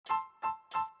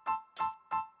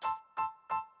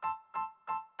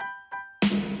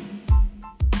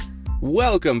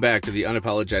Welcome back to the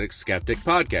Unapologetic Skeptic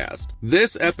Podcast.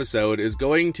 This episode is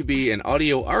going to be an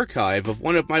audio archive of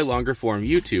one of my longer form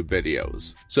YouTube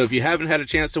videos. So if you haven't had a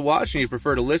chance to watch and you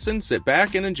prefer to listen, sit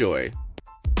back and enjoy.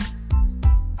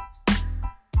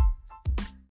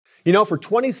 You know, for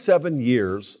 27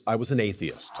 years, I was an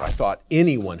atheist. I thought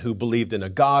anyone who believed in a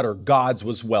god or gods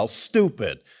was, well,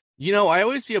 stupid. You know, I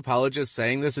always see apologists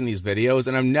saying this in these videos,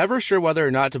 and I'm never sure whether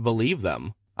or not to believe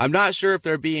them. I'm not sure if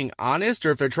they're being honest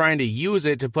or if they're trying to use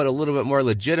it to put a little bit more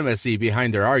legitimacy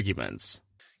behind their arguments.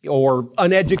 Or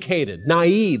uneducated,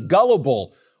 naive,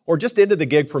 gullible, or just into the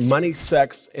gig for money,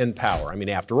 sex, and power. I mean,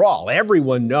 after all,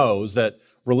 everyone knows that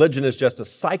religion is just a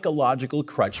psychological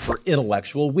crutch for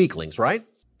intellectual weaklings, right?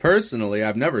 Personally,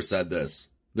 I've never said this.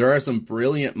 There are some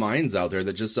brilliant minds out there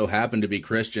that just so happen to be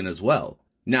Christian as well.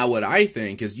 Now, what I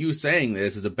think is you saying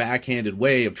this is a backhanded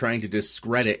way of trying to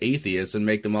discredit atheists and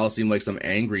make them all seem like some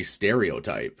angry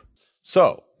stereotype.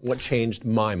 So, what changed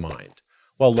my mind?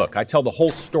 Well, look, I tell the whole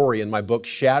story in my book,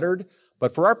 Shattered,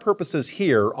 but for our purposes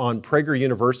here on Prager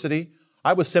University,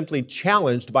 I was simply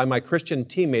challenged by my Christian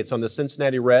teammates on the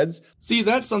Cincinnati Reds. See,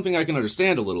 that's something I can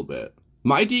understand a little bit.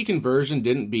 My deconversion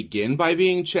didn't begin by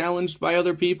being challenged by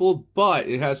other people, but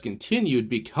it has continued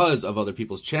because of other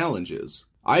people's challenges.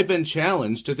 I've been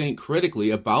challenged to think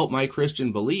critically about my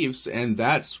Christian beliefs, and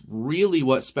that's really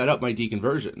what sped up my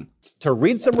deconversion. To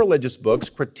read some religious books,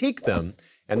 critique them,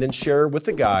 and then share with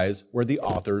the guys where the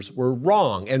authors were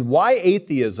wrong, and why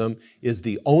atheism is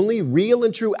the only real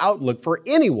and true outlook for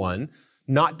anyone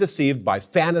not deceived by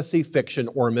fantasy, fiction,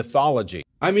 or mythology.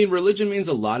 I mean, religion means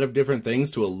a lot of different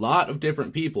things to a lot of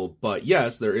different people, but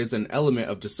yes, there is an element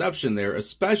of deception there,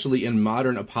 especially in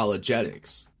modern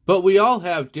apologetics. But we all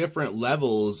have different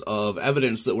levels of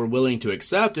evidence that we're willing to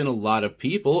accept, and a lot of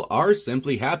people are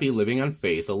simply happy living on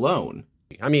faith alone.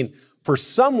 I mean, for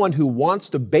someone who wants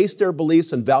to base their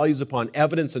beliefs and values upon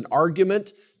evidence and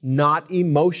argument, not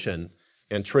emotion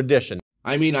and tradition.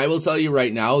 I mean, I will tell you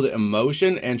right now that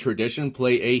emotion and tradition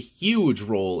play a huge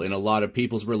role in a lot of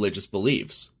people's religious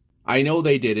beliefs. I know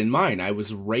they did in mine. I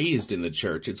was raised in the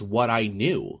church. It's what I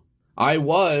knew. I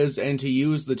was, and to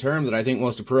use the term that I think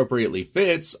most appropriately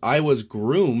fits, I was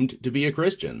groomed to be a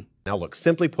Christian. Now look,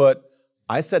 simply put,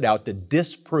 I set out to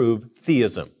disprove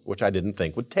theism, which I didn't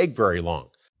think would take very long.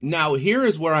 Now here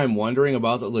is where I'm wondering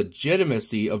about the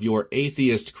legitimacy of your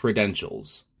atheist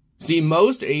credentials. See,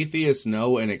 most atheists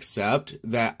know and accept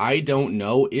that I don't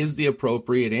know is the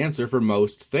appropriate answer for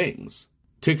most things.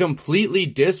 To completely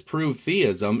disprove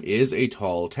theism is a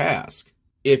tall task.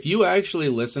 If you actually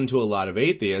listen to a lot of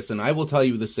atheists, and I will tell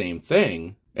you the same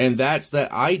thing, and that's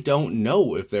that I don't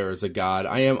know if there is a God.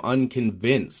 I am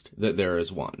unconvinced that there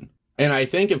is one. And I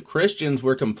think if Christians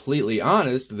were completely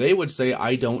honest, they would say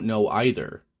I don't know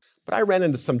either. But I ran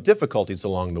into some difficulties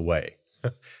along the way.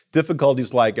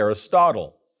 Difficulties like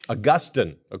Aristotle,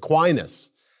 Augustine, Aquinas.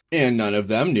 And none of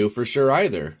them knew for sure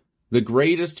either. The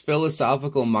greatest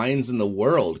philosophical minds in the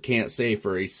world can't say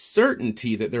for a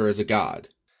certainty that there is a God.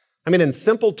 I mean, in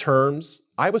simple terms,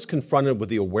 I was confronted with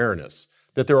the awareness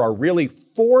that there are really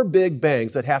 4 big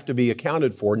bangs that have to be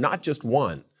accounted for, not just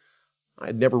one. I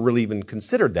had never really even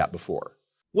considered that before.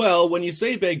 Well, when you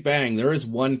say Big Bang, there is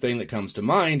one thing that comes to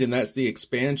mind, and that's the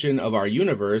expansion of our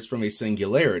universe from a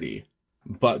singularity.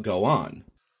 But go on.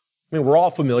 I mean, we're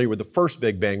all familiar with the first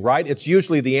Big Bang, right? It's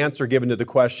usually the answer given to the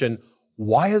question,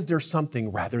 why is there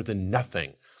something rather than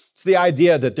nothing? It's the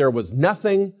idea that there was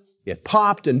nothing, it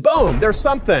popped, and boom, there's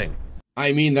something.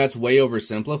 I mean, that's way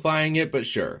oversimplifying it, but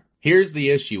sure. Here's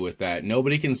the issue with that.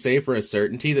 Nobody can say for a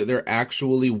certainty that there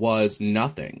actually was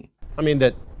nothing. I mean,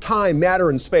 that time,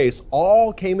 matter, and space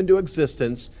all came into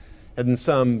existence in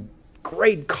some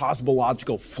great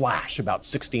cosmological flash about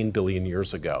 16 billion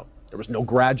years ago. There was no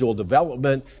gradual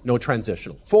development, no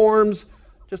transitional forms,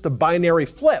 just a binary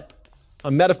flip. A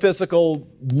metaphysical,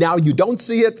 now you don't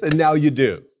see it, and now you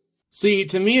do. See,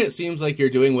 to me it seems like you're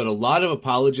doing what a lot of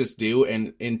apologists do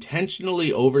and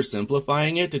intentionally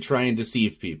oversimplifying it to try and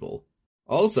deceive people.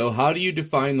 Also, how do you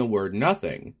define the word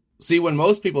nothing? See, when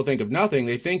most people think of nothing,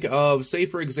 they think of, say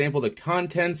for example, the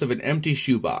contents of an empty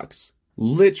shoebox.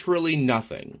 Literally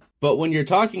nothing. But when you're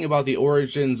talking about the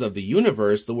origins of the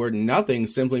universe, the word nothing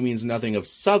simply means nothing of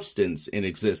substance in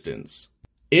existence.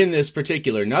 In this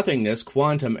particular nothingness,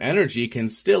 quantum energy can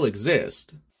still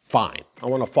exist. Fine, I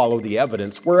want to follow the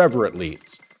evidence wherever it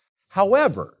leads.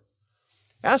 However,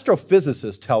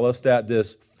 astrophysicists tell us that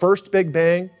this first Big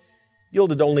Bang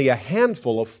yielded only a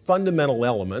handful of fundamental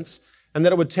elements, and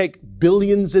that it would take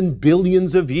billions and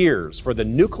billions of years for the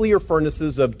nuclear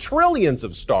furnaces of trillions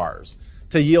of stars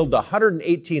to yield the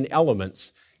 118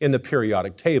 elements in the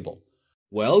periodic table.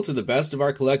 Well, to the best of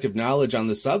our collective knowledge on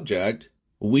the subject,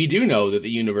 we do know that the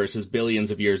universe is billions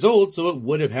of years old, so it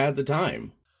would have had the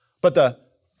time. But the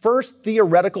first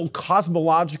theoretical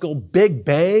cosmological Big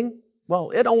Bang,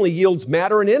 well, it only yields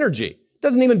matter and energy. It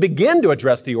doesn't even begin to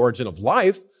address the origin of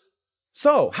life.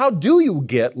 So, how do you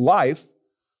get life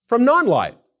from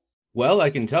non-life? Well, I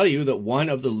can tell you that one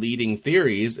of the leading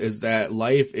theories is that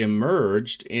life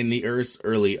emerged in the Earth's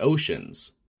early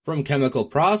oceans, from chemical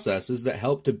processes that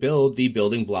helped to build the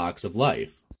building blocks of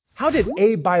life. How did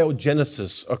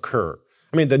abiogenesis occur?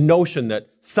 I mean, the notion that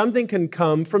something can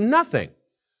come from nothing.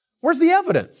 Where's the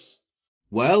evidence?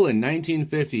 Well, in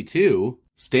 1952,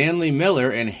 Stanley Miller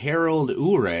and Harold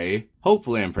Urey,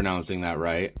 hopefully I'm pronouncing that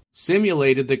right,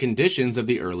 simulated the conditions of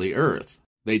the early Earth.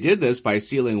 They did this by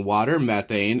sealing water,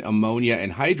 methane, ammonia,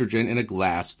 and hydrogen in a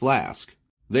glass flask.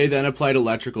 They then applied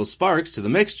electrical sparks to the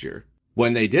mixture.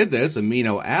 When they did this,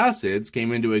 amino acids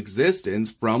came into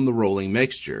existence from the rolling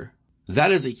mixture.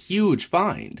 That is a huge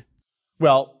find.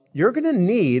 Well, you're going to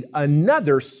need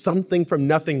another something from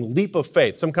nothing leap of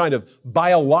faith, some kind of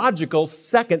biological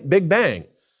second Big Bang.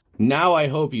 Now I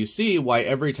hope you see why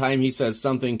every time he says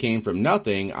something came from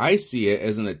nothing, I see it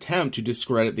as an attempt to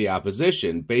discredit the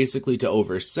opposition, basically to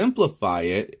oversimplify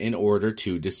it in order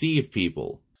to deceive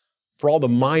people. For all the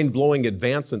mind-blowing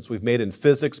advancements we've made in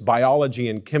physics, biology,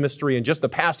 and chemistry in just the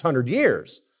past 100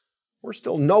 years, we're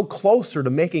still no closer to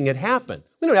making it happen.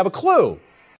 We don't have a clue.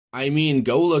 I mean,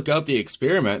 go look up the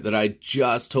experiment that I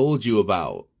just told you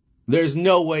about. There's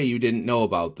no way you didn't know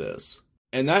about this.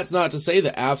 And that's not to say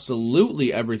that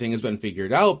absolutely everything has been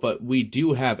figured out, but we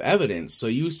do have evidence, so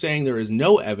you saying there is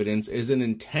no evidence is an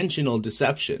intentional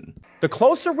deception. The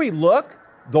closer we look,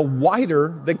 the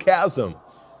wider the chasm.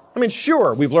 I mean,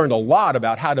 sure, we've learned a lot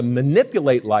about how to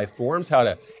manipulate life forms, how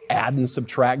to add and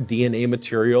subtract DNA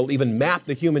material, even map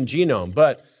the human genome,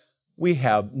 but we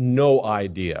have no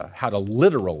idea how to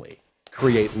literally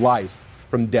create life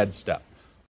from dead stuff.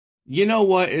 You know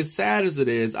what, as sad as it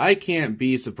is, I can't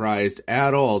be surprised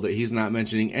at all that he's not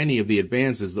mentioning any of the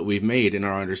advances that we've made in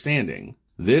our understanding.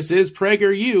 This is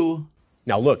PragerU.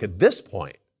 Now look, at this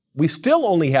point, we still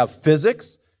only have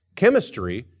physics,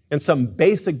 chemistry, and some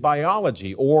basic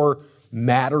biology, or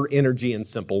matter, energy, and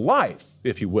simple life,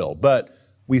 if you will. But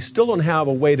we still don't have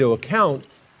a way to account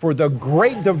for the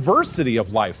great diversity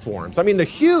of life forms. I mean, the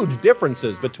huge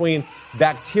differences between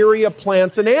bacteria,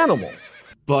 plants, and animals.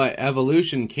 But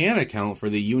evolution can account for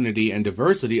the unity and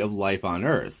diversity of life on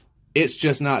Earth. It's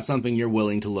just not something you're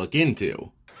willing to look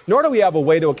into. Nor do we have a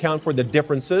way to account for the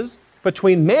differences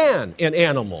between man and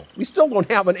animal. We still don't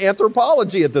have an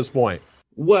anthropology at this point.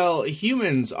 Well,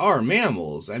 humans are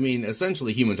mammals. I mean,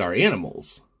 essentially humans are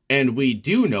animals. And we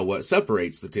do know what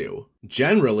separates the two.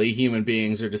 Generally, human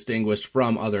beings are distinguished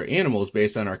from other animals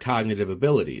based on our cognitive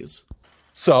abilities.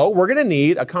 So we're going to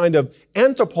need a kind of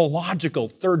anthropological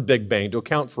third Big Bang to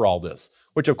account for all this,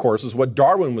 which of course is what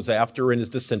Darwin was after in his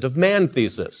Descent of Man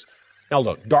thesis. Now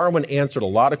look, Darwin answered a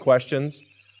lot of questions,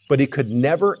 but he could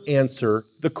never answer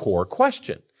the core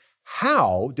question.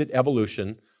 How did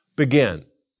evolution begin?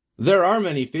 There are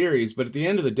many theories, but at the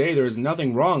end of the day, there is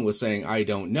nothing wrong with saying I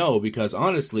don't know, because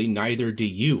honestly, neither do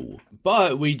you.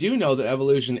 But we do know that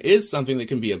evolution is something that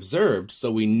can be observed,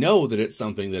 so we know that it's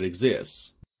something that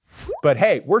exists. But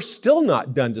hey, we're still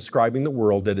not done describing the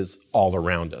world that is all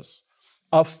around us.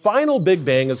 A final Big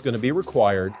Bang is going to be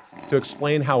required to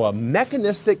explain how a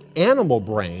mechanistic animal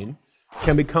brain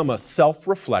can become a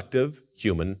self-reflective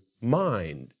human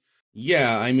mind.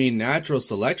 Yeah, I mean, natural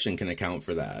selection can account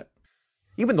for that.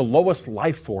 Even the lowest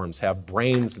life forms have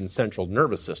brains and central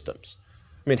nervous systems.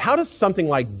 I mean, how does something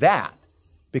like that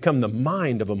become the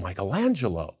mind of a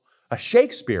Michelangelo, a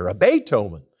Shakespeare, a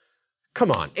Beethoven?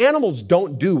 Come on, animals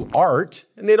don't do art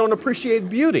and they don't appreciate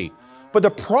beauty. But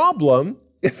the problem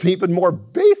is even more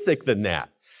basic than that.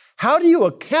 How do you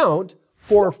account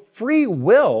for free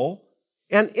will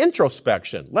and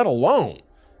introspection, let alone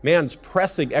man's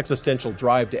pressing existential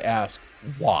drive to ask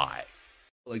why?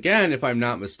 Again, if I'm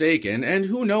not mistaken, and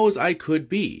who knows, I could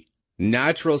be.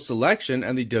 Natural selection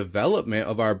and the development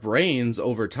of our brains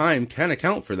over time can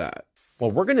account for that.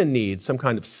 Well, we're going to need some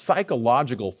kind of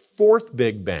psychological fourth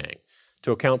Big Bang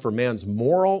to account for man's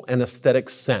moral and aesthetic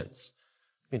sense.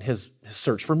 I mean, his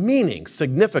search for meaning,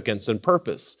 significance, and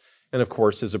purpose. And of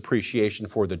course, his appreciation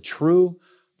for the true,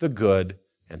 the good,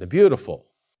 and the beautiful.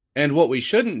 And what we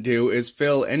shouldn't do is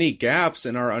fill any gaps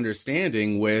in our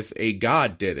understanding with a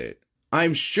God did it.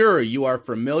 I'm sure you are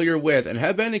familiar with and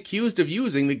have been accused of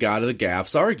using the God of the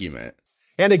gaps argument.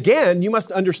 And again, you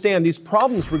must understand these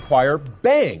problems require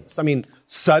bangs. I mean,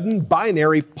 sudden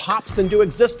binary pops into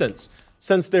existence.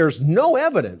 since there's no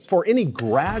evidence for any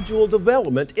gradual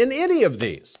development in any of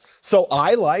these. So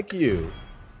I, like you,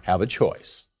 have a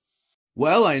choice.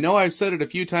 Well, I know I've said it a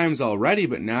few times already,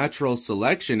 but natural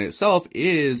selection itself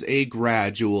is a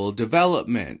gradual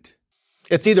development.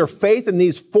 It's either faith in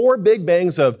these 4 big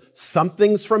bangs of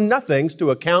somethings from nothings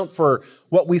to account for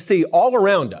what we see all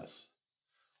around us,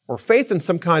 or faith in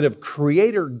some kind of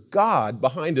creator God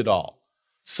behind it all.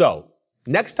 So,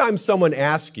 next time someone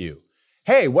asks you,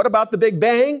 hey, what about the Big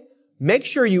Bang? Make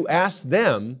sure you ask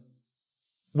them,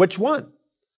 which one?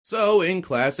 So, in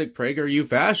classic PragerU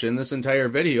fashion, this entire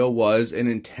video was an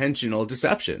intentional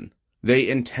deception. They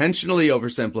intentionally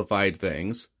oversimplified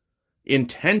things,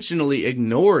 intentionally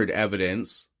ignored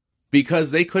evidence,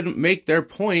 because they couldn't make their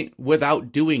point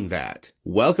without doing that.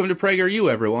 Welcome to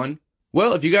PragerU, everyone.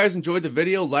 Well, if you guys enjoyed the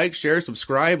video, like, share,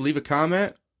 subscribe, leave a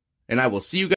comment, and I will see you guys